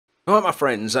Alright my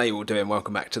friends, how you all doing?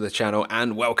 Welcome back to the channel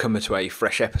and welcome to a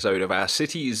fresh episode of our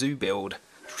city zoo build,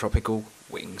 Tropical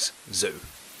Wings Zoo.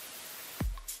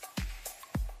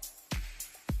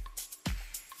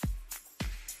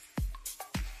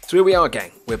 So here we are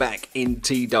gang, we're back in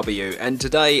TW and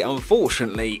today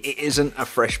unfortunately it isn't a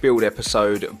fresh build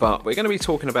episode but we're going to be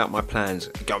talking about my plans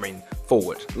going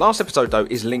forward. Last episode though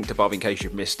is linked above in case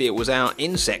you've missed it. It was our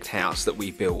insect house that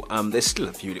we built. There's still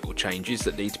a few little changes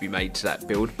that need to be made to that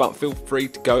build but feel free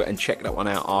to go and check that one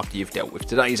out after you've dealt with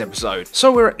today's episode.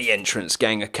 So we're at the entrance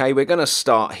gang, okay, we're going to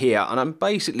start here and I'm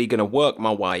basically going to work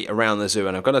my way around the zoo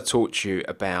and I'm going to talk to you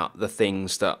about the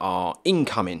things that are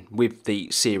incoming with the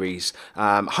series.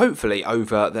 Hopefully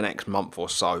over the next month or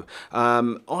so.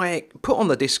 I put on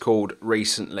the Discord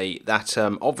recently that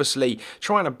obviously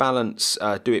trying to balance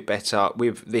Do It Better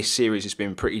with this series has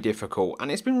been pretty difficult,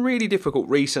 and it's been really difficult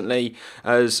recently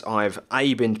as I've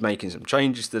been making some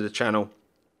changes to the channel,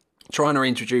 trying to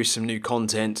introduce some new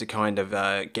content to kind of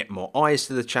get more eyes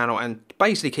to the channel and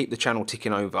basically keep the channel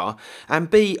ticking over, and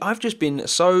B, I've just been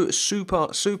so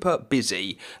super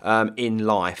busy in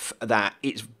life that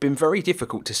it's been very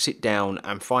difficult to sit down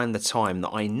and find the time that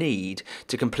I need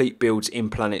to complete builds in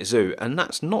Planet Zoo, and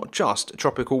that's not just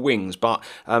Tropical Wings but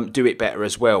Do It Better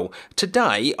as well.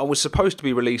 Today I was supposed to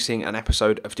be releasing an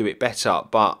episode of Do It Better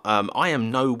but I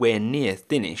am nowhere near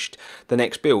finished the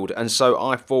next build, and so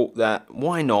I thought that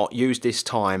why not use this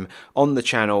time on the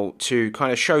channel to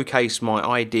kind of showcase my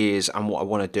ideas and what I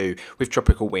want to do with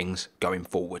Tropical Wings going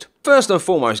forward. First and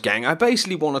foremost gang, I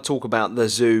basically want to talk about the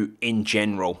zoo in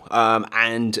general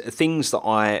and things that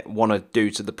I want to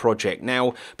do to the project.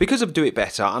 Now because of Do It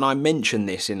Better, and I mentioned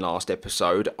this in last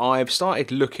episode, I've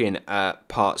started looking at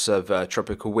parts of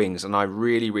Tropical Wings and I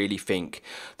really think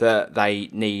that they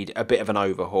need a bit of an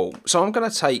overhaul. So I'm going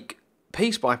to take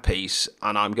piece by piece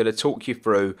and I'm going to talk you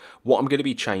through what I'm going to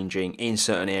be changing in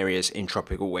certain areas in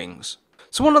Tropical Wings.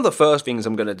 So one of the first things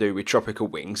I'm going to do with Tropical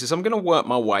Wings is I'm going to work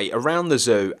my way around the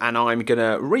zoo and I'm going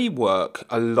to rework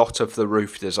a lot of the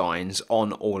roof designs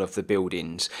on all of the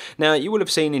buildings. Now you will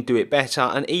have seen in Do It Better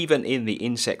and even in the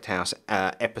Insect House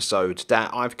episode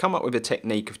that I've come up with a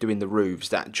technique of doing the roofs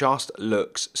that just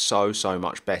looks so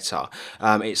much better.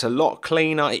 It's a lot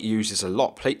cleaner, it uses a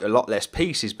lot less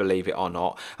pieces, believe it or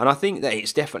not, and I think that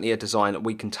it's definitely a design that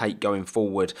we can take going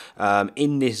forward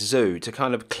in this zoo to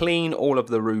kind of clean all of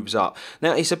the roofs up.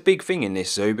 Now it's a big thing in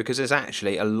this zoo because there's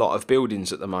actually a lot of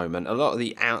buildings at the moment. A lot of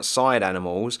the outside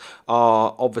animals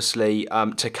are obviously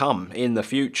to come in the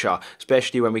future,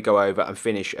 especially when we go over and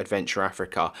finish Adventure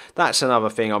Africa. That's another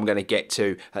thing I'm going to get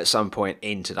to at some point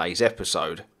in today's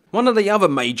episode. One of the other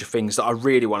major things that I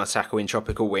really want to tackle in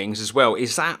Tropical Wings as well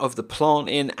is that of the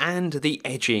planting and the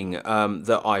edging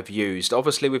that I've used.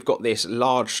 Obviously we've got this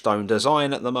large stone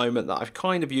design at the moment that I've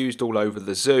kind of used all over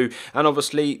the zoo, and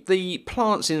obviously the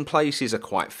plants in places are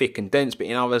quite thick and dense, but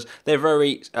in others they're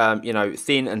very you know,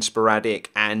 thin and sporadic,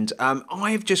 and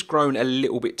I've just grown a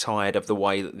little bit tired of the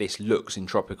way that this looks in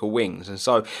Tropical Wings, and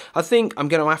so I think I'm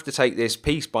going to have to take this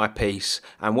piece by piece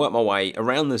and work my way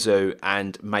around the zoo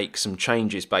and make some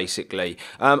changes basically.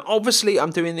 Obviously I'm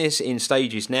doing this in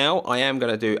stages now. I am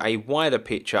going to do a wider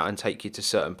picture and take you to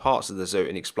certain parts of the zoo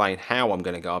and explain how I'm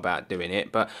going to go about doing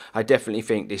it, but I definitely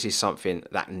think this is something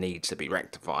that needs to be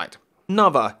rectified.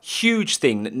 Another huge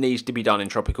thing that needs to be done in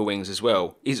Tropical Wings as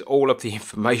well is all of the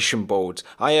information boards.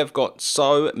 I have got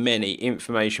so many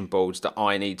information boards that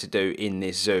I need to do in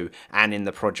this zoo and in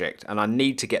the project, and I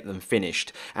need to get them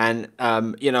finished. And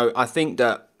you know, I think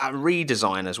that a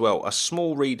redesign as well, a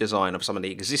small redesign of some of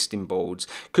the existing boards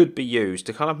could be used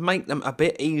to kind of make them a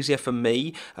bit easier for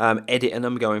me editing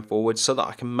them going forward, so that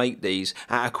I can make these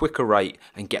at a quicker rate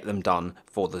and get them done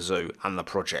for the zoo and the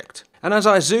project. And as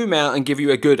I zoom out and give you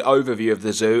a good overview of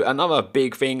the zoo, another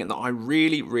big thing that I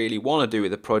really want to do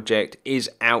with the project is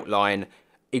outline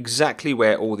exactly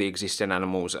where all the existing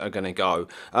animals are going to go.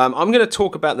 I'm going to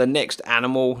talk about the next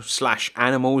animal /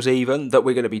 animals even that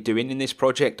we're going to be doing in this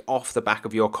project off the back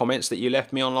of your comments that you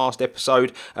left me on last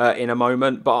episode in a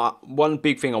moment, but one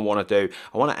big thing I want to do,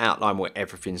 I want to outline where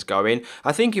everything's going.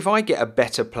 I think if I get a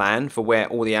better plan for where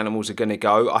all the animals are going to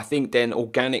go, I think then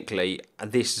organically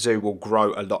this zoo will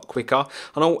grow a lot quicker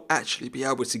and I'll actually be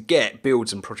able to get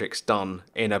builds and projects done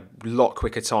in a lot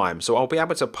quicker time. So I'll be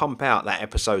able to pump out that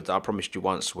episode that I promised you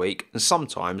once a week, and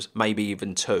sometimes maybe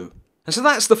even two. And so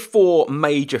that's the 4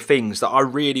 major things that I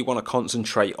really want to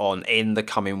concentrate on in the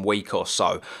coming week or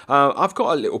so. I've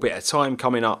got a little bit of time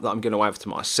coming up that I'm going to have to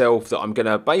myself that I'm going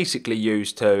to basically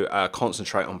use to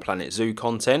concentrate on Planet Zoo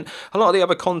content. A lot of the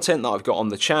other content that I've got on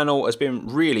the channel has been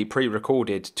really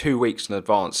pre-recorded 2 weeks in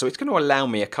advance, so it's going to allow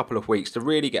me a couple of weeks to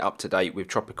really get up to date with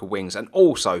Tropical Wings and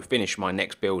also finish my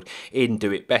next build in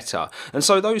Do It Better. And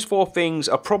so those 4 things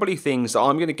are probably things that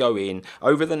I'm going to go in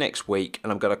over the next week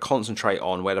and I'm going to concentrate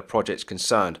on where the project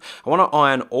concerned. I want to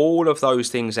iron all of those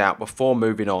things out before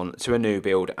moving on to a new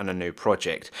build and a new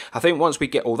project. I think once we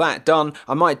get all that done,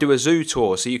 I might do a zoo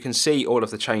tour so you can see all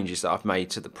of the changes that I've made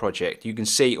to the project. You can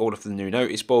see all of the new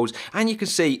notice boards and you can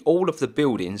see all of the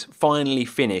buildings finally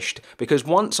finished, because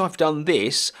once I've done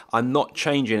this, I'm not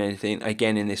changing anything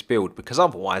again in this build, because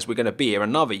otherwise we're going to be here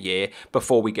another year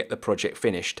before we get the project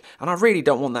finished, and I really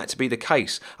don't want that to be the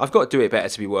case. I've got Do It Better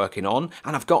to be working on,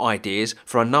 and I've got ideas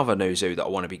for another new zoo that I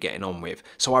want to be getting on with.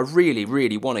 So I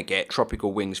really want to get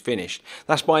Tropical Wings finished.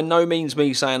 That's by no means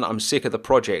me saying I'm sick of the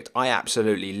project. I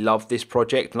absolutely love this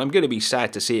project and I'm going to be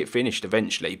sad to see it finished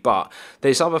eventually, but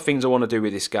there's other things I want to do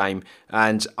with this game,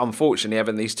 and unfortunately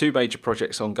having these 2 major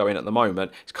projects ongoing at the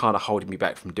moment is kind of holding me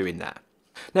back from doing that.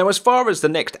 Now, as far as the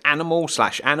next animals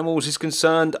is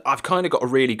concerned, I've kind of got a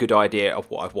really good idea of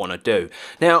what I want to do.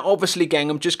 Now, obviously, gang,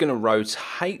 I'm just going to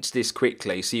rotate this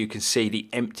quickly so you can see the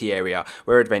empty area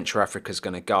where Adventure Africa is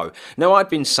going to go. Now, I'd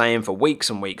been saying for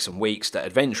weeks and weeks and weeks that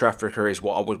Adventure Africa is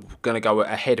what I was going to go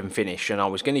ahead and finish, and I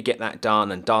was going to get that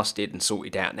done and dusted and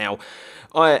sorted out. Now,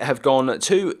 I have gone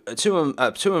to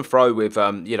and fro with,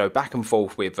 back and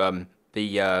forth with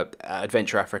the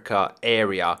Adventure Africa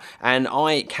area, and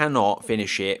I cannot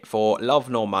finish it for love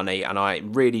nor money, and I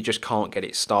really just can't get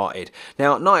it started.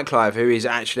 Now, Nightclive, who is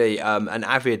actually an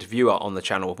avid viewer on the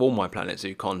channel of all my Planet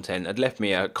Zoo content, had left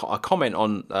me a comment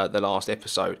on the last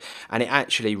episode, and it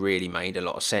actually really made a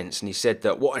lot of sense, and he said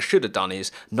that what I should have done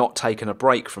is not taken a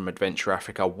break from Adventure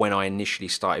Africa when I initially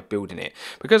started building it,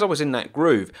 because I was in that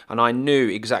groove and I knew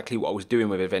exactly what I was doing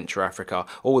with Adventure Africa.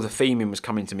 All the theming was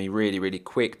coming to me really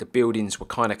quick, the building were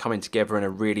kind of coming together in a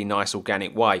really nice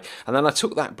organic way, and then I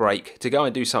took that break to go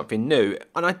and do something new,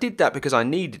 and I did that because I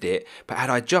needed it. But had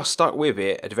I just stuck with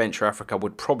it, Adventure Africa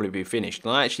would probably be finished,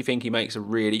 and I actually think he makes a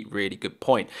really good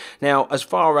point. Now, as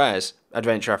far as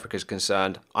Adventure Africa is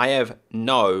concerned, I have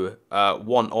no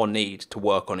want or need to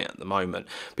work on it at the moment,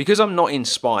 because I'm not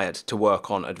inspired to work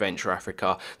on Adventure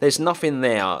Africa. There's nothing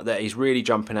there that is really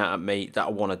jumping out at me that I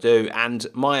want to do, and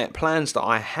my plans that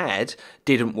I had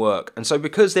didn't work, and so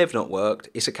because they've not worked,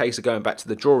 it's a case of going back to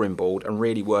the drawing board and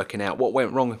really working out what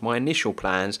went wrong with my initial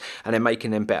plans and then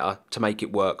making them better to make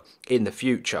it work in the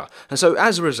future. And so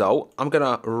as a result, I'm going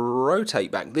to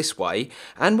rotate back this way,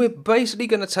 and we're basically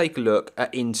going to take a look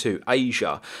at Into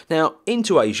Asia. Now,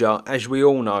 Into Asia, as we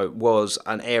all know, was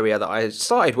an area that I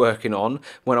started working on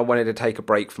when I wanted to take a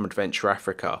break from Adventure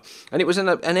Africa, and it was an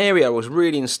area I was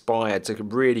really inspired to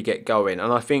really get going,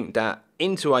 and I think that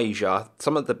Into Asia,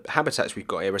 some of the habitats we've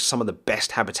got here are some of the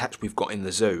best habitats we've got in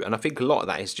the zoo, and I think a lot of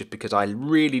that is just because I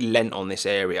really lent on this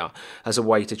area as a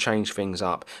way to change things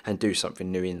up and do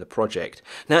something new in the project.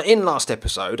 Now, in last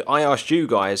episode, I asked you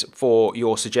guys for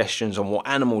your suggestions on what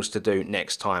animals to do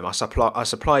next time. I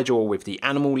supplied you all with the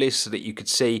animal list so that you could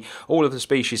see all of the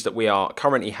species that we are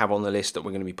currently have on the list that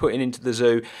we're going to be putting into the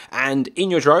zoo, and in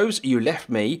your droves, you left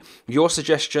me your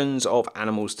suggestions of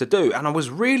animals to do, and I was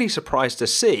really surprised to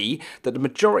see that the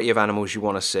majority of animals you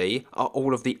want to see are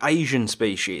all of the Asian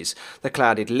species. The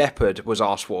clouded leopard was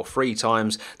asked for 3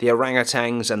 times, the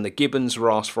orangutans and the gibbons were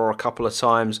asked for a couple of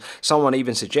times. Someone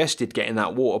even suggested getting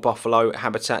that water buffalo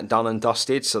habitat done and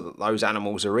dusted so that those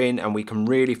animals are in and we can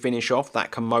really finish off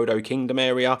that Komodo Kingdom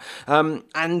area.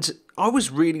 And I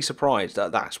was really surprised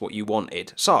that that's what you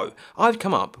wanted. So I've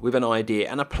come up with an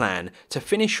idea and a plan to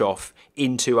finish off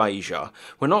Into Asia.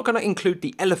 We're not going to include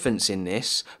the elephants in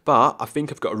this, but I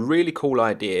think I've got a really cool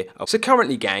idea. So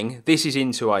currently, gang, this is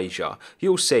Into Asia.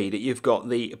 You'll see that you've got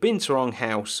the Binturong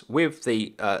house with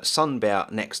the sun bear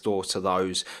next door to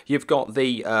those. You've got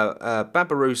the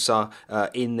Babirusa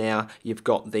in there. You've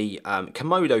got the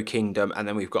Komodo Kingdom, and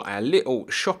then we've got our little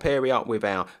shop area with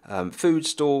our food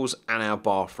stalls and our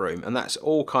bathroom. And that's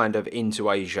all kind of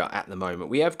Into Asia at the moment.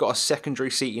 We have got a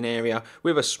secondary seating area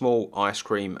with a small ice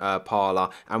cream parlour,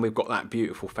 and we've got that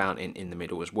beautiful fountain in the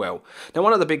middle as well. Now,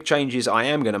 one of the big changes I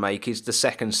am going to make is the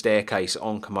second staircase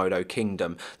on Komodo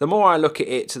Kingdom. The more I look at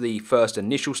it to the first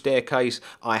initial staircase,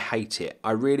 I hate it.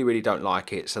 I really don't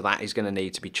like it, so that is going to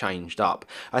need to be changed up.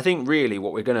 I think really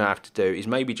what we're going to have to do is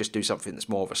maybe just do something that's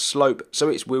more of a slope so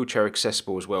it's wheelchair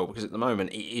accessible as well, because at the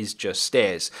moment it is just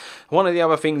stairs. One of the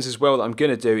other things as well that I'm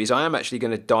going to do is is I am actually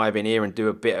going to dive in here and do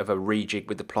a bit of a rejig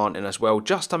with the planting as well,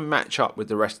 just to match up with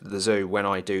the rest of the zoo when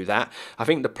I do that. I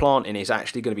think the planting is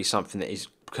actually going to be something that is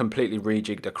completely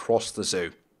rejigged across the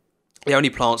zoo. The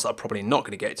only plants that are probably not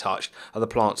going to get touched are the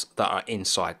plants that are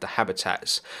inside the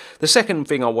habitats. The second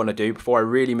thing I want to do before I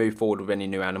really move forward with any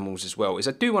new animals as well is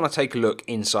I do want to take a look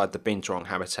inside the binturong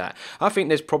habitat. I think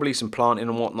there's probably some planting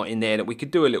and whatnot in there that we could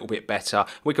do a little bit better.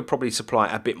 We could probably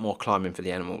supply a bit more climbing for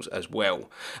the animals as well.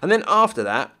 And then after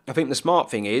that, I think the smart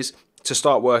thing is to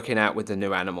start working out with the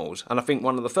new animals. And I think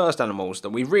one of the first animals that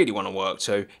we really want to work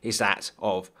to is that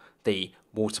of the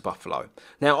water buffalo.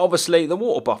 Now obviously the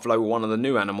water buffalo were one of the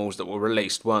new animals that were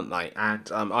released, weren't they? And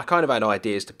I kind of had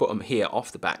ideas to put them here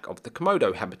off the back of the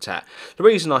Komodo habitat. The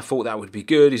reason I thought that would be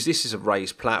good is this is a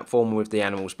raised platform, with the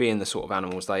animals being the sort of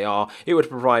animals they are, it would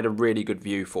provide a really good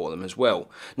view for them as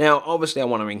well. Now obviously I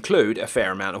want to include a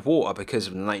fair amount of water because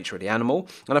of the nature of the animal,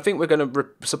 and I think we're going to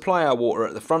supply our water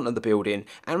at the front of the building,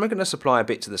 and we're going to supply a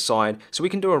bit to the side, so we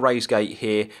can do a raised gate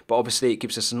here, but obviously it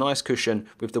gives us a nice cushion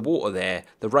with the water there,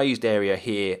 the raised area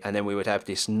here, and then we would have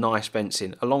this nice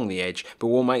fencing along the edge, but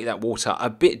we'll make that water a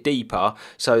bit deeper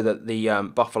so that the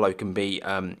buffalo can be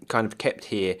kind of kept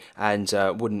here and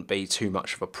wouldn't be too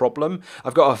much of a problem.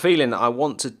 I've got a feeling that I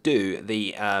want to do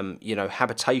the you know,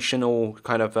 habitational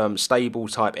kind of stable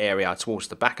type area towards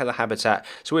the back of the habitat,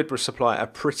 so we'd supply a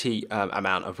pretty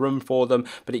amount of room for them,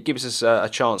 but it gives us a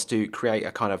chance to create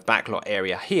a kind of backlot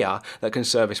area here that can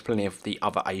service plenty of the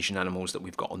other Asian animals that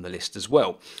we've got on the list as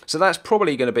well. So that's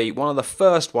probably going to be one of the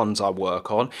first ones I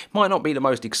work on. Might not be the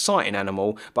most exciting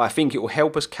animal, but I think it will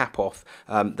help us cap off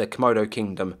the Komodo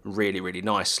kingdom really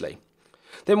nicely.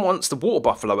 Then once the water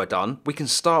buffalo are done, we can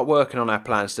start working on our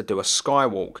plans to do a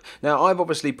skywalk. Now I've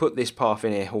obviously put this path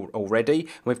in here already,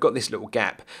 and we've got this little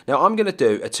gap. Now I'm going to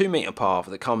do a 2-meter path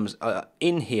that comes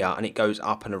in here and it goes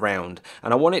up and around,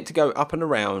 and I want it to go up and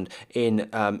around in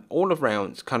all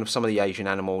around kind of some of the Asian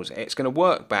animals. It's going to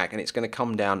work back and it's going to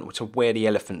come down to where the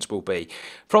elephants will be.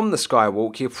 From the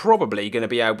skywalk you're probably going to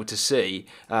be able to see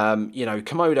you know,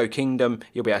 Komodo kingdom,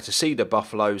 you'll be able to see the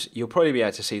buffaloes, you'll probably be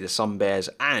able to see the sun bears,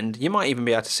 and you might even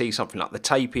be able to see something like the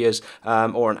tapirs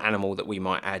or an animal that we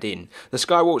might add in. The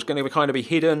skywalk's going to kind of be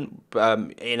hidden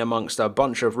in amongst a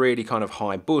bunch of really kind of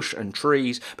high bush and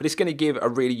trees, but it's going to give a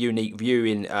really unique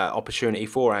viewing opportunity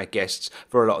for our guests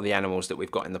for a lot of the animals that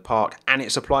we've got in the park, and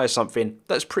it supplies something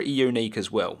that's pretty unique as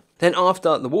well. Then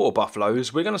after the water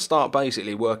buffaloes, we're going to start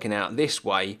basically working out this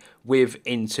way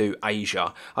into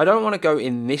Asia. I don't want to go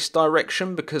in this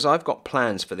direction because I've got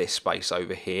plans for this space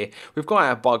over here. We've got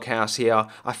our bug house here.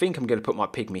 I think I'm going to put my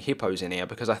pygmy hippos in here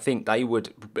because I think they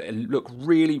would look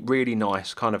really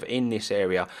nice kind of in this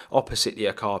area opposite the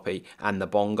okapi and the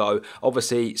bongo.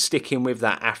 Obviously sticking with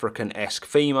that African-esque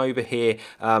theme over here.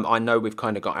 I know we've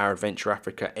kind of got our Adventure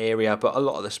Africa area, but a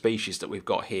lot of the species that we've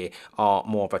got here are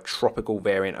more of a tropical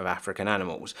variant of African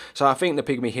animals. So I think the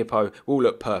pygmy hippo will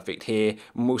look perfect here,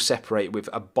 and we'll separate with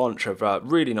a bunch of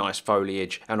really nice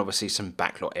foliage and obviously some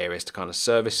backlot areas to kind of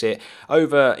service it.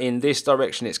 Over in this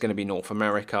direction it's going to be North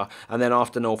America, and then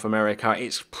after North America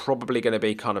it's probably going to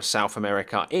be kind of South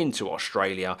America into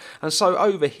Australia, and so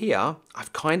over here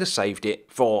I've kind of saved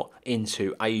it for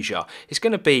into Asia. It's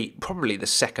going to be probably the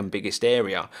second biggest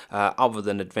area other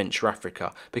than Adventure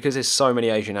Africa, because there's so many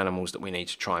Asian animals that we need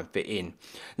to try and fit in.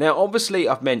 Now obviously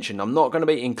I've mentioned I'm not going to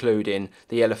be including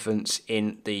the elephants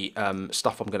in the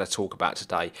stuff I'm going to talk about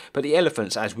today, but the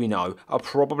elephants, as we know, are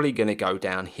probably going to go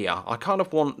down here. I kind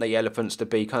of want the elephants to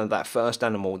be kind of that first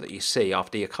animal that you see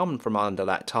after you come from under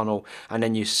that tunnel, and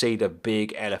then you see the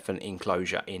big elephant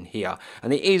enclosure in here,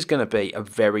 and it is going to be a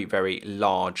very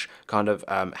large kind of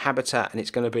habitat, and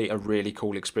it's going to be a really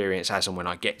cool experience as and when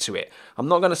I get to it. I'm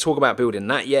not going to talk about building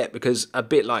that yet because, a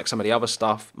bit like some of the other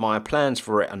stuff, my plans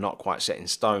for it are not quite set in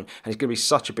stone, and it's going to be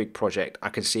such a big project I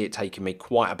can see it taking me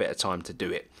quite a bit of time to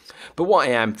do it. But what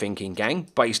I am thinking, gang,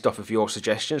 based off of your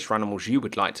suggestions for animals you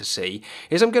would like to see,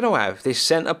 is I'm going to have this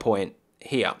centre point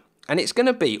here, and it's going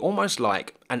to be almost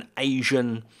like an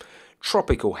Asian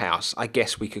tropical house, I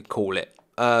guess we could call it.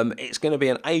 It's going to be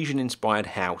an Asian inspired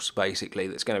house basically,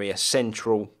 that's going to be a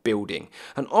central building,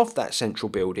 and off that central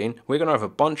building we're going to have a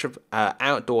bunch of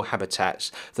outdoor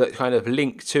habitats that kind of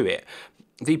link to it.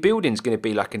 The building's going to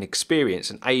be like an experience,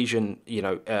 an Asian, you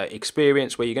know,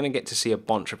 experience where you're going to get to see a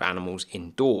bunch of animals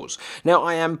indoors. Now,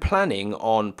 I am planning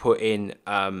on putting,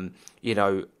 you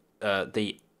know,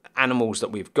 the animals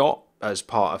that we've got as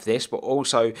part of this, but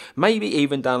also maybe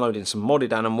even downloading some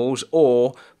modded animals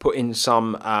or putting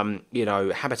some, you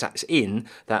know, habitats in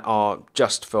that are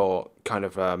just for kind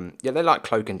of yeah, they're like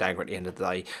cloak and dagger at the end of the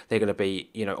day. They're going to be,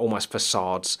 you know, almost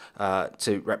facades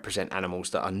to represent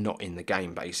animals that are not in the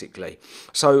game, basically.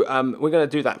 So we're going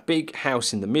to do that big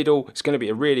house in the middle. It's going to be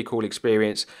a really cool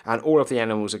experience, and all of the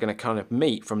animals are going to kind of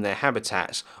meet from their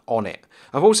habitats on it.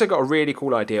 I've also got a really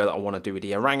cool idea that I want to do with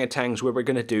the orangutans, where we're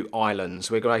going to do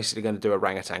islands. We're basically going to do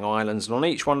orangutan islands, and on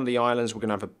each one of the islands we're going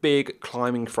to have a big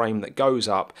climbing frame that goes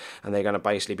up, and they're going to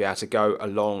basically be able to go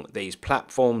along these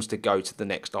platforms to go to the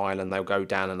next island. They'll go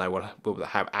down and they will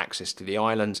have access to the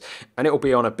islands, and it will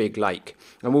be on a big lake,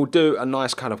 and we'll do a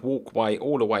nice kind of walkway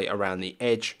all the way around the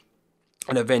edge.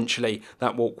 And eventually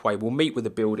that walkway will meet with the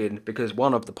building, because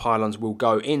one of the pylons will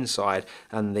go inside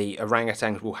and the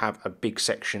orangutans will have a big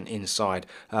section inside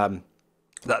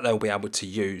that they'll be able to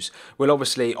use. We'll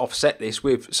obviously offset this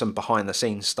with some behind the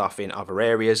scenes stuff in other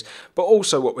areas, but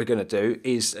also what we're going to do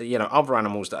is, you know, other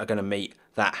animals that are going to meet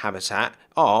that habitat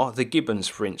are the gibbons,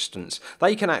 for instance.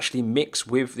 They can actually mix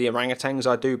with the orangutans,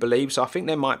 I do believe, so I think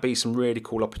there might be some really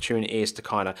cool opportunities to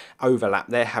kind of overlap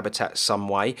their habitats some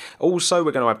way. Also,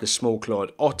 we're going to have the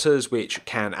small-clawed otters, which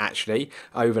can actually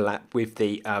overlap with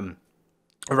the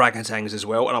orangutans as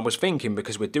well. And I was thinking,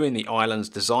 because we're doing the islands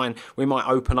design, we might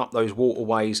open up those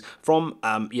waterways from,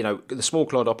 you know, the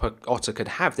small-clawed otter could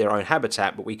have their own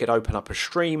habitat, but we could open up a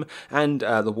stream and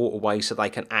the waterway so they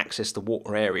can access the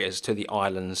water areas to the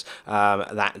islands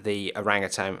that the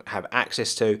orangutan have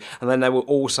access to. And then they will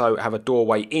also have a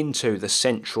doorway into the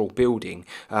central building,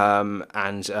 yeah,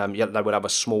 they would have a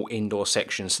small indoor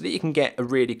section so that you can get a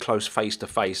really close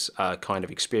face-to-face kind of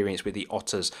experience with the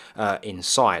otters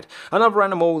inside. Another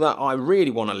animal that I really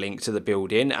want to link to the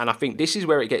building, and I think this is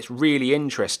where it gets really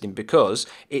interesting because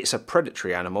it's a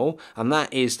predatory animal, and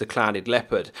that is the clouded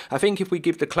leopard. I think if we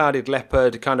give the clouded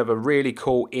leopard kind of a really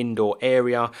cool indoor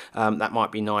area, that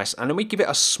might be nice, and then we give it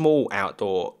a small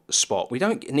outdoor spot. We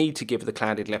don't need to give the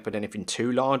clouded leopard anything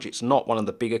too large. It's not one of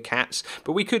the bigger cats,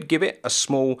 but we could give it a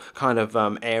small kind of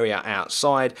area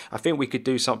outside. I think we could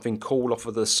do something cool off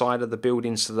of the side of the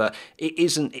building so that it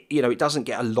isn't, you know, it doesn't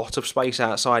get a lot of space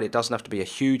outside. It doesn't have to be a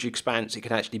huge expanse. It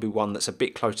can actually be one that's a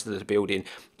bit closer to the building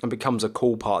and becomes a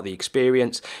cool part of the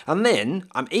experience. And then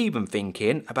I'm even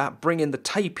thinking about bringing the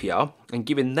tapir and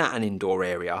giving that an indoor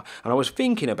area. And I was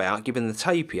thinking about giving the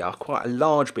tapir quite a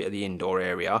large bit of the indoor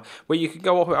area where you could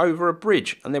go over a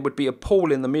bridge and there would be a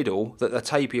pool in the middle that the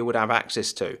tapir would have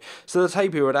access to. So the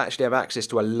tapir would actually have access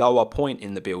to a lower point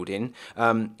in the building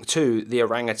to the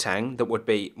orangutan that would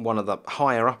be one of the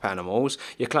higher up animals.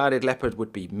 Your clouded leopard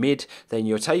would be mid, then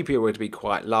your tapir would be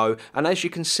quite low. And as you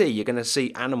can see, you're going to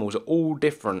see animals at all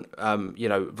different you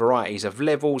know, varieties of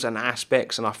levels and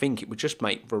aspects, and I think it would just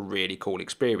make for a really cool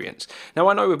experience. Now,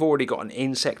 I know we've already got an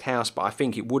insect house, but I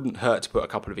think it wouldn't hurt to put a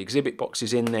couple of exhibit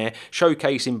boxes in there,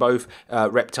 showcasing both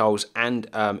reptiles and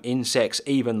insects,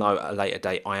 even though at a later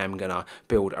date I am going to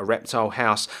build a reptile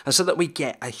house, and so that we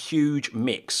get a huge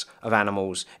mix of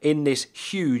animals in this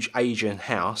huge Asian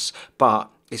house, but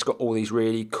it's got all these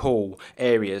really cool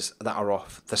areas that are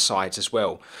off the sides as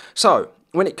well. So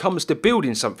when it comes to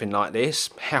building something like this,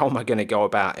 how am I going to go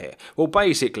about it? Well,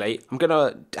 basically, I'm going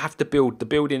to have to build the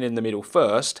building in the middle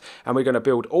first, and we're going to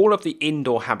build all of the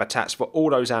indoor habitats for all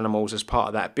those animals as part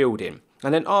of that building.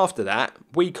 And then after that,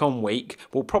 week on week,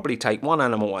 we'll probably take one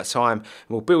animal at a time, and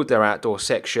we'll build their outdoor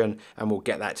section, and we'll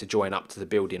get that to join up to the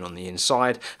building on the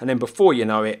inside. And then before you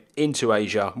know it, Into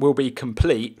Asia will be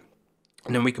complete,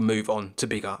 and then we can move on to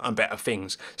bigger and better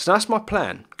things. So that's my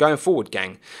plan going forward,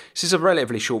 gang. This is a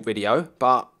relatively short video,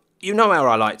 but you know how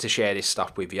I like to share this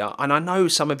stuff with you, and I know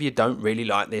some of you don't really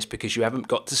like this because you haven't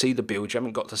got to see the build, you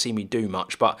haven't got to see me do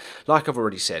much, but like I've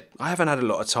already said, I haven't had a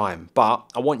lot of time,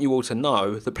 but I want you all to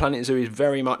know that Planet Zoo is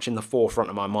very much in the forefront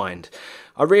of my mind.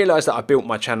 I realise that I built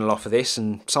my channel off of this,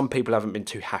 and some people haven't been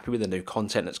too happy with the new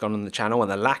content that's gone on the channel and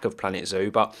the lack of Planet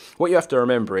Zoo, but what you have to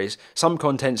remember is some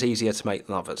content's easier to make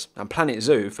than others, and Planet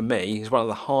Zoo, for me, is one of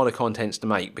the harder contents to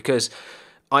make because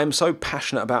I am so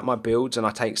passionate about my builds and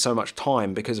I take so much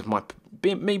time because of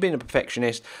me being a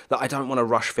perfectionist that I don't want to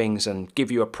rush things and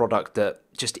give you a product that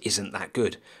just isn't that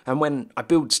good. And when I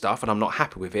build stuff and I'm not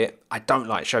happy with it, I don't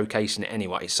like showcasing it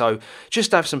anyway. So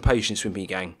just have some patience with me,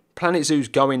 gang. Planet Zoo's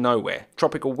going nowhere.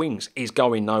 Tropical Wings is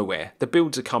going nowhere. The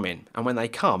builds are coming, and when they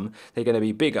come, they're going to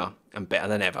be bigger and better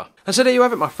than ever. And so there you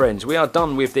have it, my friends. We are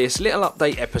done with this little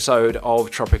update episode of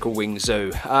Tropical Wings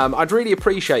Zoo. I'd really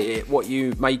appreciate it what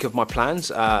you make of my plans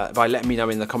by letting me know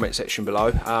in the comment section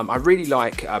below. I really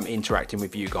like interacting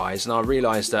with you guys, and I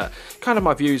realise that kind of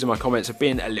my views and my comments have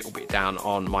been a little bit down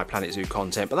on my Planet Zoo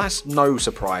content, but that's no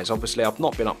surprise. Obviously, I've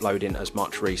not been uploading as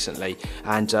much recently,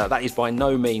 and that is by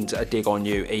no means a dig on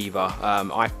you either.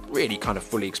 I really kind of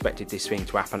fully expected this thing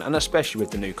to happen, and especially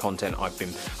with the new content I've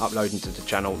been uploading to the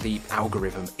channel, the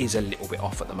algorithm is a little bit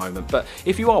off at the moment. But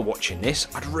if you are watching this,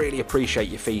 I'd really appreciate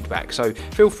your feedback, so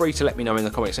feel free to let me know in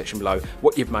the comment section below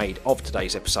what you've made of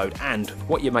today's episode and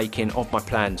what you're making of my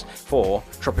plans for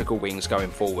Tropical Wings going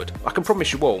forward. I can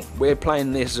promise you all, we're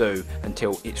playing this zoo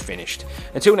until it's finished.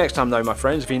 Until next time though, my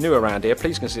friends, if you're new around here,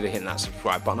 please consider hitting that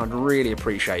subscribe button. I'd really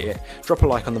appreciate it. Drop a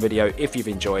like on the video if you've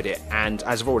enjoyed it, and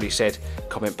as I've already said,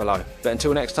 comment below. But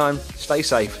until next time, stay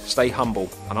safe, stay humble,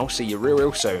 and I'll see you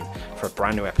real soon for a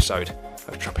brand new episode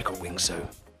of Tropical Wings Zoo.